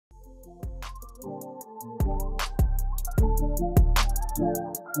Can't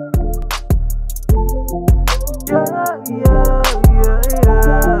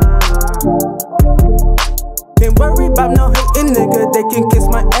worry about no hating nigga, they can kiss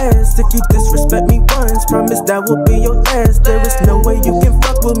my ass. If you disrespect me once, promise that will be your last. There is no way you can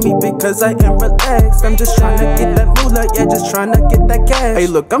fuck with me because I am relaxed. I'm just tryna get that moolah, yeah, just tryna get that cash. Hey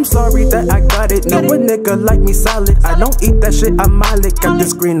look, I'm sorry that I got it. No, a nigga like me solid. I don't eat that shit, I'm Malik. Got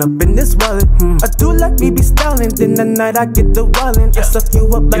this green up in this wallet. I do like me be styling, then the night I get the wildin'. I stuff you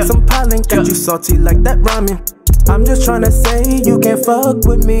up like some pollen, got you salty like that ramen. I'm just tryna say you can't fuck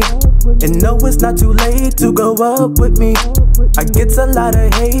with me, and no, it's not too late to go up with me. I get a lot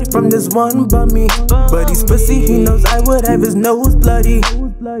of hate from this one bummy, but he's pussy, he knows I would have his nose bloody.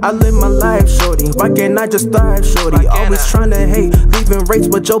 I live my life, shorty, why can't I just thrive, shorty? Always tryna hate, leaving rates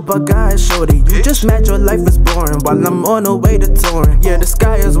with your bug eyes, shorty. You just mad your life is boring while I'm on the way to touring. Yeah, the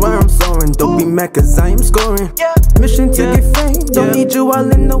sky is where I'm soaring, don't be mad cause I am scoring. Mission to get fame, don't need you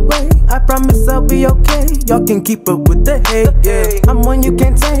all in the way. I promise I'll be okay, y'all can keep up with the hate, yeah. I'm one you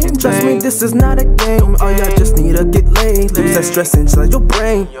can't tame, trust me, this is not a game. All y'all just need to get laid, lose that stress inside your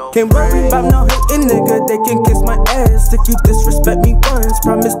brain. Can't worry about no hating nigga, they can kiss my ass. If you disrespect me once,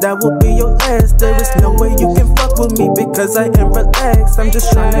 promise that will be your last. There is no way you can fuck with me because I am relaxed. I'm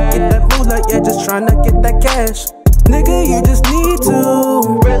just tryna get that moolah, yeah, just tryna get that cash. Nigga, you just need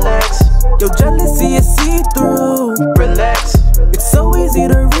to relax. Your jealousy is see-through. Relax. It's so easy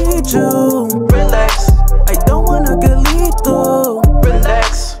to read you. Relax. I don't wanna get lethal.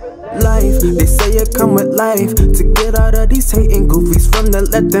 Relax. Life, they say it come with life. To get out of these hating goofies from the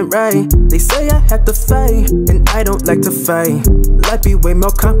left and right. They say I have to fight, and I don't like to fight. Life be way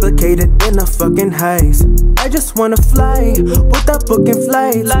more complicated than a fucking heist. I just wanna fly without booking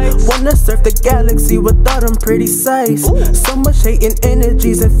flights. Wanna surf the galaxy with all them pretty sights. So much hate and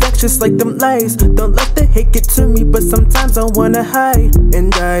energy's infectious like them lights. Don't let the hate get to me, but sometimes I wanna hide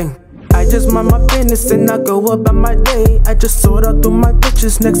and I just mind my business and I go about my day. I just sort out through my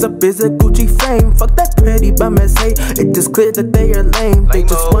riches, next up is a Gucci frame. Fuck that petty bum ass hate, it just clear that they are lame. They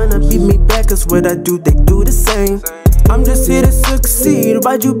just wanna beat me back cause what I do, they do the same. I'm just here to succeed,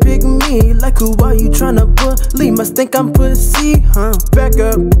 why'd you pick me? Like who are you tryna bully? Must think I'm pussy, huh? Back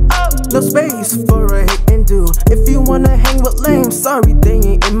up, no space for a hating dude. If you wanna hang with lame, sorry they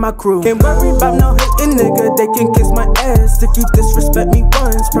ain't in my crew. Can't worry about no hating nigga, they can kiss my ass. If you disrespect me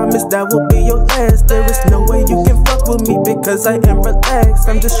once, promise that will be your last. There is no way you can fuck with me because I am relaxed.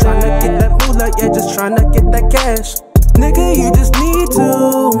 I'm just tryna get that moolah, yeah, just tryna get that cash. Nigga, you just need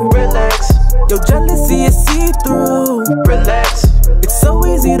to relax. Your jealousy is see-through. Relax. It's so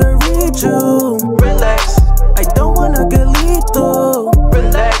easy to read you. Relax. I don't wanna get lethal.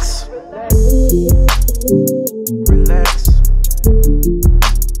 Relax. Relax.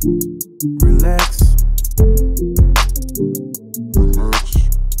 Relax.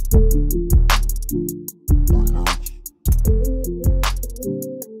 Relax.